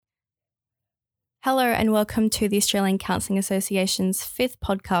Hello and welcome to the Australian Counselling Association's fifth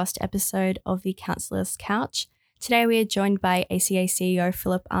podcast episode of the Counsellors Couch. Today we are joined by ACA CEO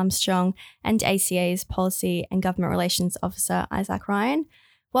Philip Armstrong and ACA's Policy and Government Relations Officer Isaac Ryan.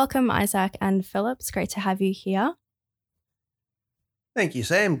 Welcome Isaac and Philip, it's great to have you here. Thank you,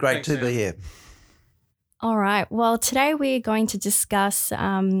 Sam. Great to be here. All right, well today we're going to discuss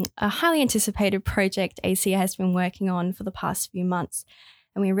a highly anticipated project ACA has been working on for the past few months.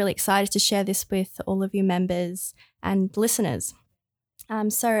 And we're really excited to share this with all of you members and listeners.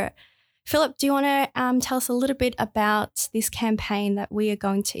 So, Philip, do you want to tell us a little bit about this campaign that we are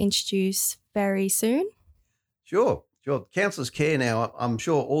going to introduce very soon? Sure. Counsellors Care now, I'm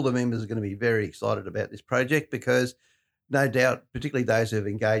sure all the members are going to be very excited about this project because no doubt, particularly those who have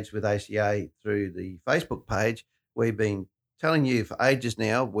engaged with ACA through the Facebook page, we've been telling you for ages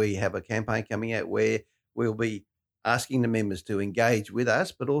now, we have a campaign coming out where we'll be asking the members to engage with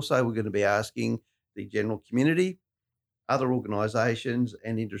us, but also we're going to be asking the general community, other organisations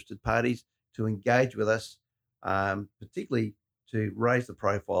and interested parties to engage with us, particularly to raise the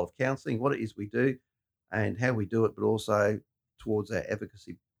profile of counselling, what it is we do and how we do it, but also towards our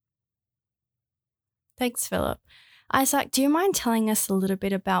advocacy. Thanks, Philip. Isaac, do you mind telling us a little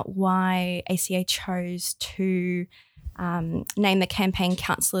bit about why ACA chose to name the campaign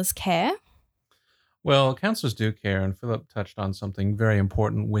Counsellors Care? Well, counsellors do care, and Philip touched on something very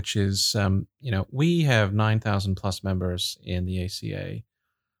important, which is, we have 9,000 plus members in the ACA,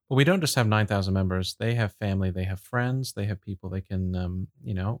 but we don't just have 9,000 members. They have family, they have friends, they have people they can,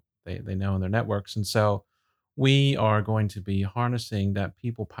 they know in their networks. And so we are going to be harnessing that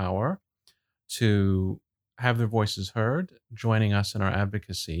people power to have their voices heard, joining us in our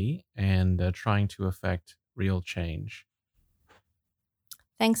advocacy and trying to affect real change.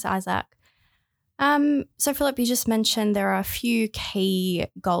 Thanks, Isaac. So Philip, you just mentioned there are a few key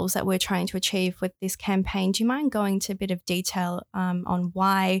goals that we're trying to achieve with this campaign. Do you mind going into a bit of detail on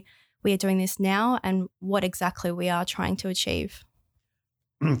why we are doing this now and what exactly we are trying to achieve?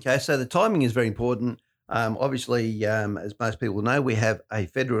 Okay, so the timing is very important. Obviously, as most people know, we have a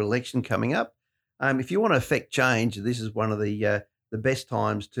federal election coming up. If you want to affect change, this is one of the best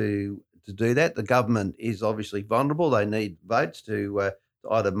times to do that. The government is obviously vulnerable. They need votes to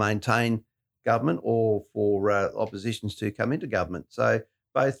either maintain government or for oppositions to come into government. So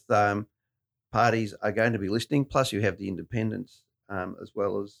both parties are going to be listening, plus you have the independents as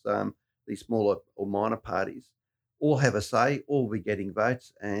well as the smaller or minor parties. All have a say, all will be getting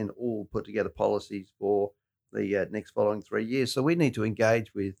votes and all put together policies for the next following 3 years. So we need to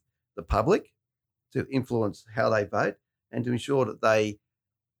engage with the public to influence how they vote and to ensure that they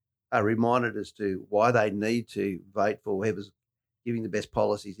are reminded as to why they need to vote for whoever's giving the best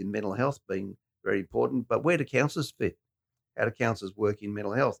policies in mental health being very important, but where do counsellors fit? How do counsellors work in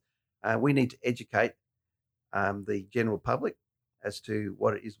mental health? We need to educate the general public as to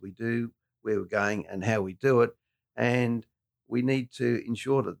what it is we do, where we're going and how we do it. And we need to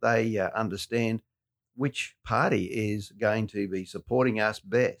ensure that they understand which party is going to be supporting us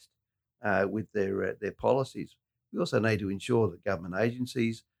best with their policies. We also need to ensure that government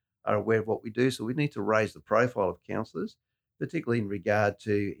agencies are aware of what we do. So we need to raise the profile of counsellors, particularly in regard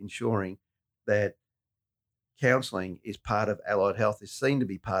to ensuring that counselling is part of allied health, is seen to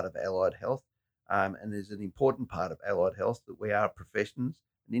be part of allied health, and is an important part of allied health that we are professions,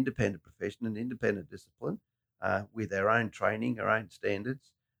 an independent profession, an independent discipline with our own training, our own standards,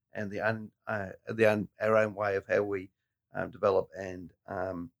 and our own way of how we develop and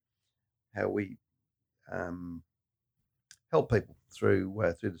how we help people through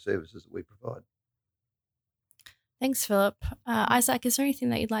the services that we provide. Thanks, Philip. Isaac, is there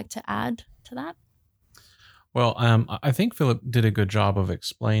anything that you'd like to add to that? Well, I think Philip did a good job of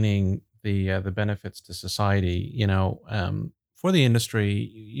explaining the benefits to society. For the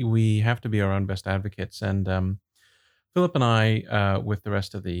industry, we have to be our own best advocates, and Philip and I, with the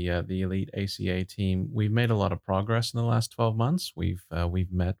rest of the elite ACA team, we've made a lot of progress in the last 12 months. We've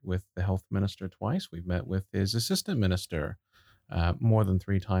met with the health minister twice. We've met with his assistant minister more than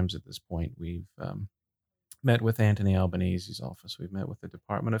 3 times at this point. We've met with Anthony Albanese's office. We've met with the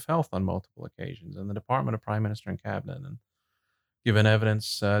Department of Health on multiple occasions and the Department of Prime Minister and Cabinet and given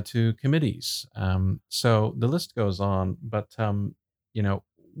evidence to committees. So the list goes on, but,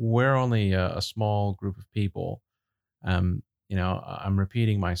 we're only a small group of people. I'm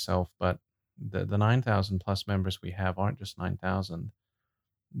repeating myself, but the 9,000 plus members we have aren't just 9,000.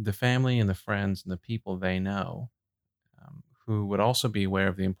 The family and the friends and the people they know who would also be aware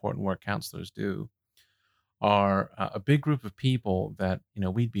of the important work counsellors do are a big group of people that,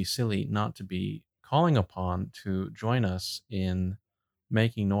 we'd be silly not to be calling upon to join us in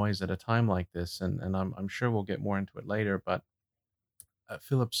making noise at a time like this. And I'm sure we'll get more into it later, but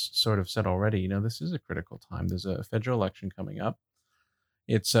Philip's sort of said already, this is a critical time. There's a federal election coming up.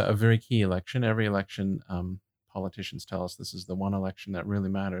 It's a very key election. Every election, politicians tell us this is the one election that really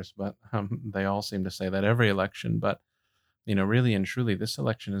matters, but they all seem to say that every election. But really and truly, this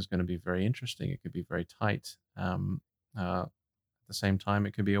election is going to be very interesting. It could be very tight. At the same time,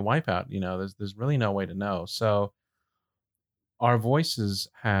 it could be a wipeout. There's really no way to know. So our voices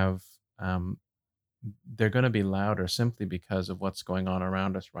they're going to be louder simply because of what's going on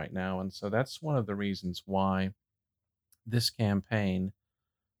around us right now. And so that's one of the reasons why this campaign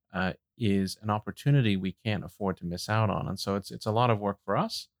is an opportunity we can't afford to miss out on. And so it's a lot of work for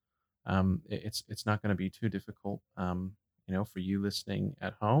us. It's not going to be too difficult, for you listening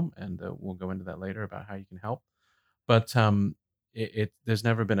at home, and we'll go into that later about how you can help. But there's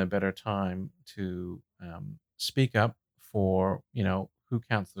never been a better time to speak up for who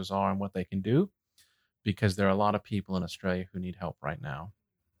counselors are and what they can do, because there are a lot of people in Australia who need help right now.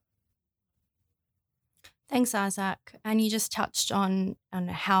 Thanks, Isaac. And you just touched on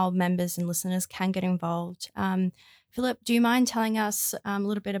how members and listeners can get involved. Philip, do you mind telling us a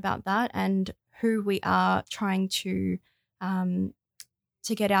little bit about that and who we are trying to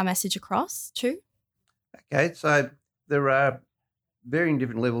get our message across to? Okay, so there are varying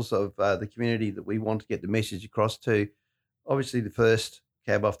different levels of the community that we want to get the message across to. Obviously, the first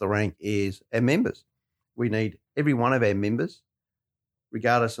cab off the rank is our members. We need every one of our members,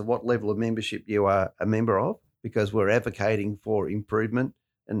 regardless of what level of membership you are a member of, because we're advocating for improvement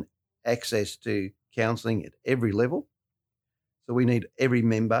and access to counselling at every level. So we need every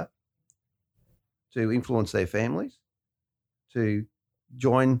member to influence their families, to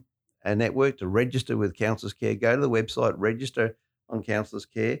join a network, to register with Counsellors Care. Go to the website, register on Counsellors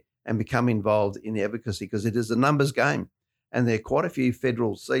Care, and become involved in the advocacy, because it is a numbers game. And there are quite a few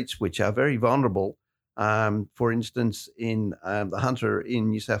federal seats which are very vulnerable. For instance, in the Hunter in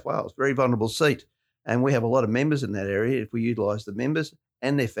New South Wales, very vulnerable seat. And we have a lot of members in that area. If we utilise the members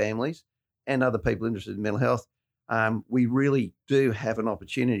and their families and other people interested in mental health, we really do have an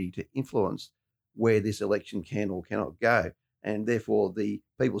opportunity to influence where this election can or cannot go. And therefore, the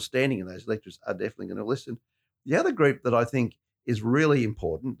people standing in those electorates are definitely going to listen. The other group that I think is really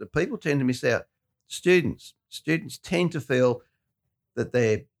important, that people tend to miss out, students. Students tend to feel that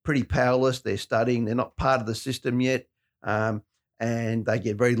they're pretty powerless. They're studying. They're not part of the system yet, and they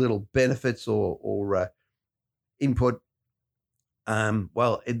get very little benefits or input.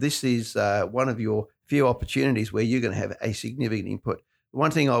 Well, this is one of your few opportunities where you're going to have a significant input.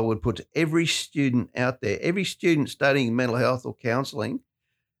 One thing I would put to every student out there, every student studying mental health or counselling,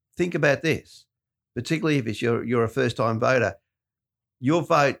 think about this, particularly if you're a first-time voter. Your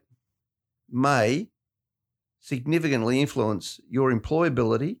vote may significantly influence your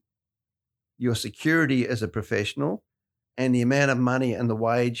employability, your security as a professional, and the amount of money and the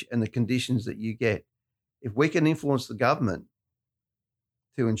wage and the conditions that you get. If we can influence the government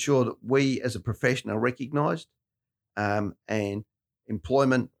to ensure that we as a profession are recognised, and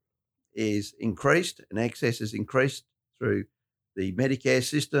employment is increased and access is increased through the Medicare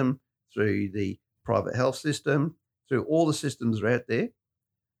system, through the private health system, through all the systems that are out there,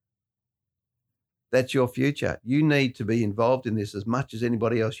 that's your future. You need to be involved in this as much as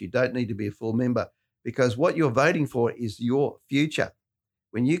anybody else. You don't need to be a full member, because what you're voting for is your future.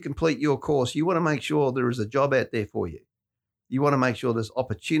 When you complete your course, you want to make sure there is a job out there for you. You want to make sure there's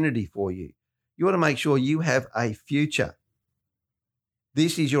opportunity for you. You want to make sure you have a future.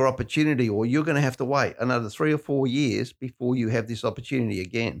 This is your opportunity, or you're going to have to wait another 3 or 4 years before you have this opportunity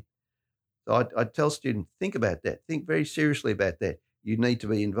again. So I tell students, think about that. Think very seriously about that. You need to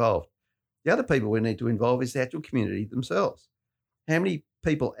be involved. The other people we need to involve is the actual community themselves. How many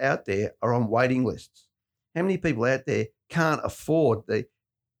people out there are on waiting lists? How many people out there can't afford the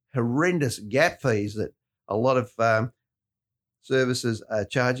horrendous gap fees that a lot of services are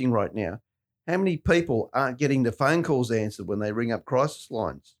charging right now? How many people aren't getting the phone calls answered when they ring up crisis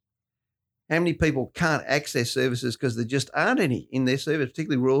lines? How many people can't access services because there just aren't any in their service,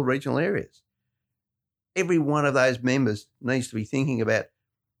 particularly rural regional areas? Every one of those members needs to be thinking about,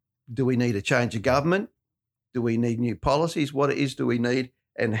 do we need a change of government? Do we need new policies? What it is do we need?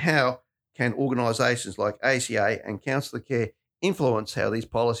 And how can organisations like ACA and Counsellor Care influence how these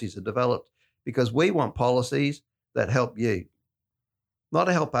policies are developed? Because we want policies that help you. Not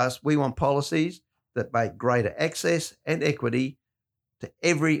to help us, we want policies that make greater access and equity to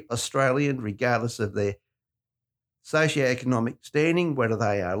every Australian, regardless of their socioeconomic standing, whether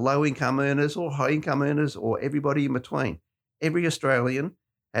they are low-income earners or high-income earners or everybody in between. Every Australian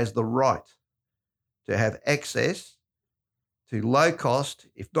has the right to have access to low cost,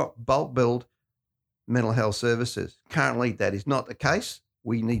 if not bulk build, mental health services. Currently, that is not the case.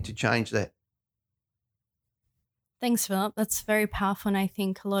 We need to change that. Thanks, Philip. That's very powerful, and I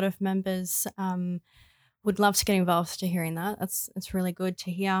think a lot of members would love to get involved to hearing that. It's really good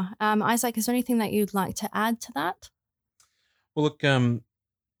to hear. Isaac, is there anything that you'd like to add to that? Well, look,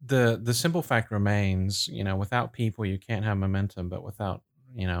 the simple fact remains, without people, you can't have momentum, but without,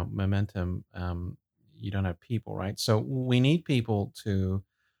 momentum, you don't have people, right? So we need people to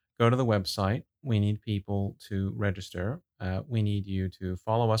go to the website. We need people to register. We need you to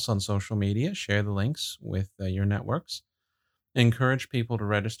follow us on social media, share the links with your networks, encourage people to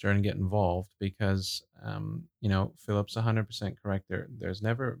register and get involved because, Philip's 100% correct. There's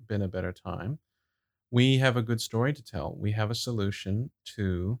never been a better time. We have a good story to tell. We have a solution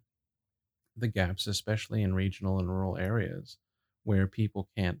to the gaps, especially in regional and rural areas where people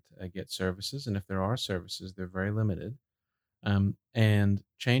can't get services. And if there are services, they're very limited. And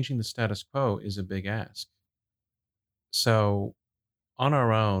changing the status quo is a big ask. So, on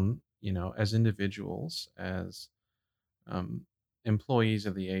our own, as individuals, as employees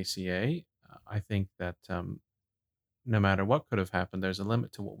of the ACA, I think that no matter what could have happened, there's a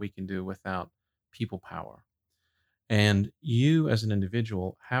limit to what we can do without people power. And you, as an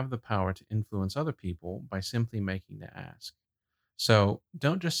individual, have the power to influence other people by simply making the ask. So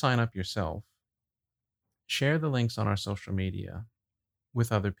don't just sign up yourself. Share the links on our social media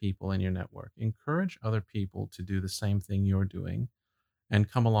with other people in your network. Encourage other people to do the same thing you're doing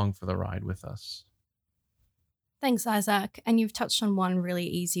and come along for the ride with us. Thanks, Isaac. And you've touched on one really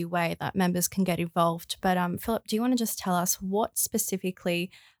easy way that members can get involved. But Philip, do you want to just tell us what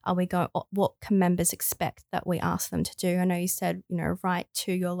specifically what can members expect that we ask them to do? I know you said, write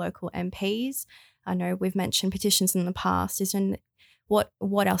to your local MPs. I know we've mentioned petitions in the past.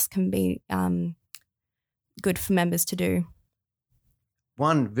 What else can be good for members to do?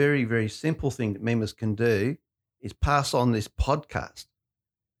 One very, very simple thing that members can do is pass on this podcast.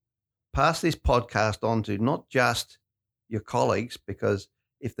 Pass this podcast on to not just your colleagues, because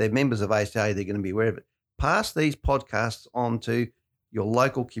if they're members of ACA, they're going to be aware of it. Pass these podcasts on to your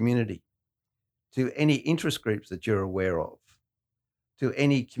local community, to any interest groups that you're aware of, to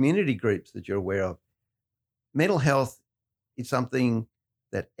any community groups that you're aware of. Mental health is something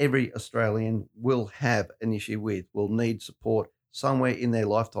that every Australian will have an issue with, will need support somewhere in their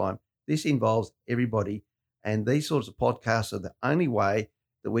lifetime. This involves everybody, and these sorts of podcasts are the only way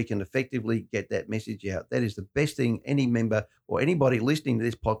that we can effectively get that message out. That is the best thing any member or anybody listening to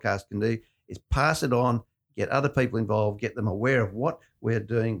this podcast can do, is pass it on, get other people involved, get them aware of what we're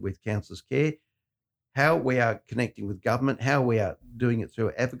doing with Counsellors Care, how we are connecting with government, how we are doing it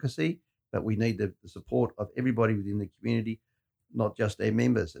through advocacy, but we need the support of everybody within the community, not just their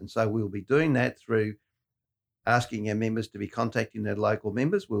members. And so we'll be doing that through asking our members to be contacting their local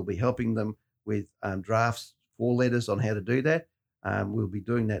members. We'll be helping them with drafts for letters on how to do that. We'll be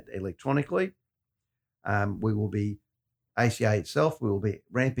doing that electronically. We will be, ACA itself, we will be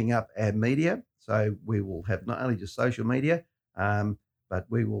ramping up our media. So we will have not only just social media, but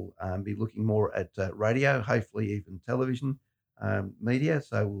we will be looking more at radio, hopefully even television media.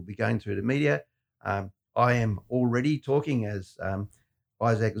 So we'll be going through the media. I am already talking, as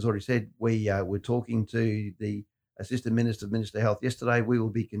Isaac has already said, we were talking to the Assistant Minister of Minister of Health yesterday. We will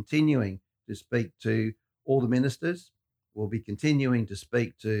be continuing to speak to all the ministers. We'll be continuing to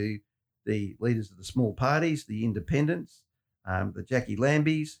speak to the leaders of the small parties, the independents, the Jackie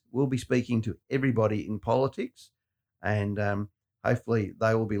Lambies. We'll be speaking to everybody in politics, and hopefully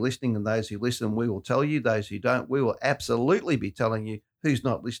they will be listening, and those who listen, we will tell you. Those who don't, we will absolutely be telling you who's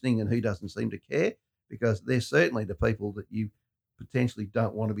not listening and who doesn't seem to care, because they're certainly the people that you potentially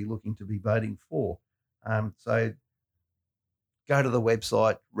don't want to be looking to be voting for. So go to the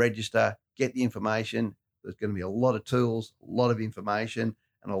website, register, get the information. There's going to be a lot of tools, a lot of information,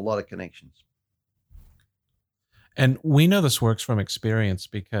 and a lot of connections. And we know this works from experience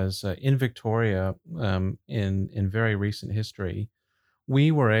because in Victoria, in very recent history,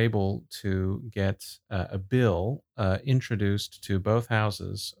 we were able to get a bill introduced to both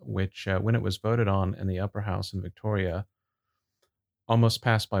houses, which, when it was voted on in the upper house in Victoria, almost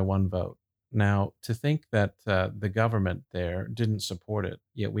passed by one vote. Now, to think that the government there didn't support it,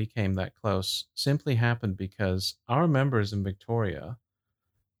 yet we came that close, simply happened because our members in Victoria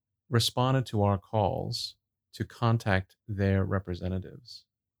responded to our calls to contact their representatives.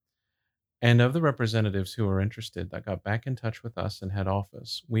 And of the representatives who were interested that got back in touch with us in head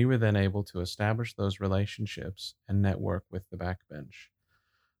office, we were then able to establish those relationships and network with the backbench.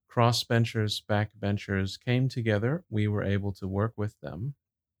 Crossbenchers, backbenchers came together. We were able to work with them.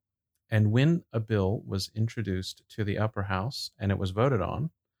 And when a bill was introduced to the upper house and it was voted on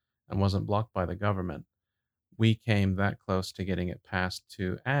and wasn't blocked by the government, we came that close to getting it passed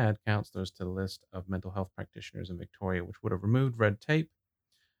to add counselors to the list of mental health practitioners in Victoria, which would have removed red tape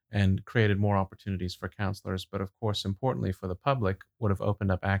and created more opportunities for counselors, but of course, importantly for the public, would have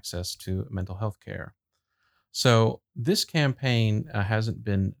opened up access to mental health care. So this campaign hasn't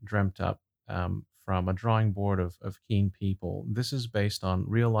been dreamt up from a drawing board of keen people. This is based on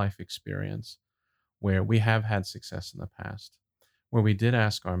real life experience where we have had success in the past, where we did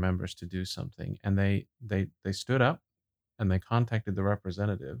ask our members to do something and they stood up and they contacted the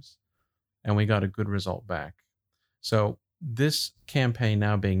representatives and we got a good result back. So this campaign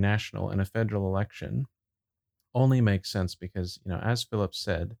now being national and a federal election only makes sense because, as Philip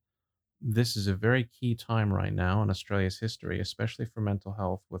said, this is a very key time right now in Australia's history, especially for mental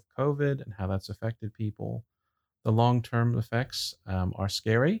health with COVID and how that's affected people. The long-term effects are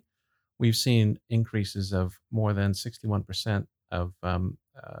scary. We've seen increases of more than 61% of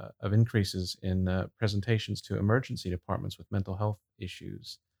increases in presentations to emergency departments with mental health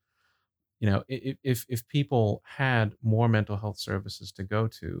issues. If people had more mental health services to go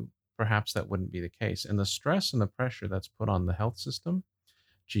to, perhaps that wouldn't be the case. And the stress and the pressure that's put on the health system,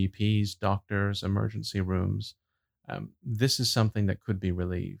 GPs, doctors, emergency rooms, this is something that could be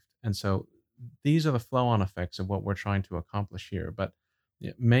relieved. And so these are the flow-on effects of what we're trying to accomplish here. But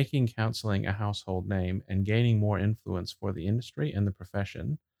making counseling a household name and gaining more influence for the industry and the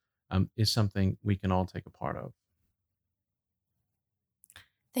profession is something we can all take a part of.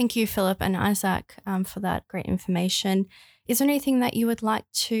 Thank you, Philip and Isaac, for that great information. Is there anything that you would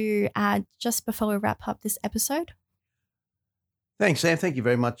like to add just before we wrap up this episode? Thanks, Sam. Thank you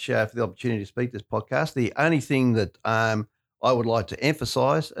very much for the opportunity to speak this podcast. The only thing that I would like to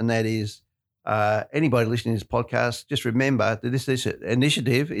emphasise, and that is anybody listening to this podcast, just remember that this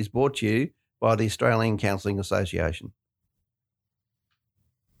initiative is brought to you by the Australian Counselling Association.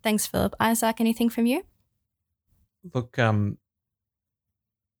 Thanks, Philip. Isaac, anything from you? Look,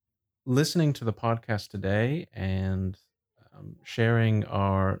 listening to the podcast today and sharing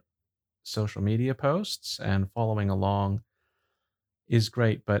our social media posts and following along is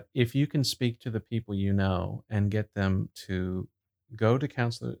great. But if you can speak to the people you know and get them to go to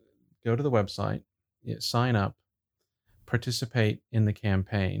the website, sign up, participate in the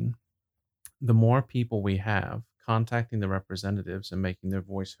campaign, the more people we have contacting the representatives and making their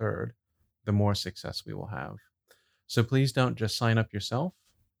voice heard, the more success we will have. So please don't just sign up yourself.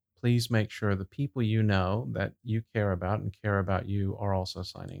 Please make sure the people you know that you care about and care about you are also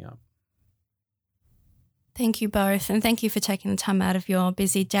signing up. Thank you both, and thank you for taking the time out of your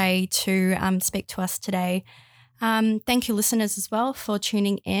busy day to speak to us today. Thank you, listeners, as well, for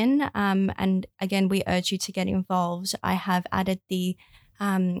tuning in. And again, we urge you to get involved. I have added the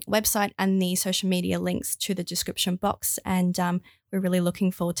website and the social media links to the description box, and we're really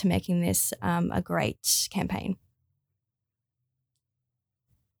looking forward to making this a great campaign.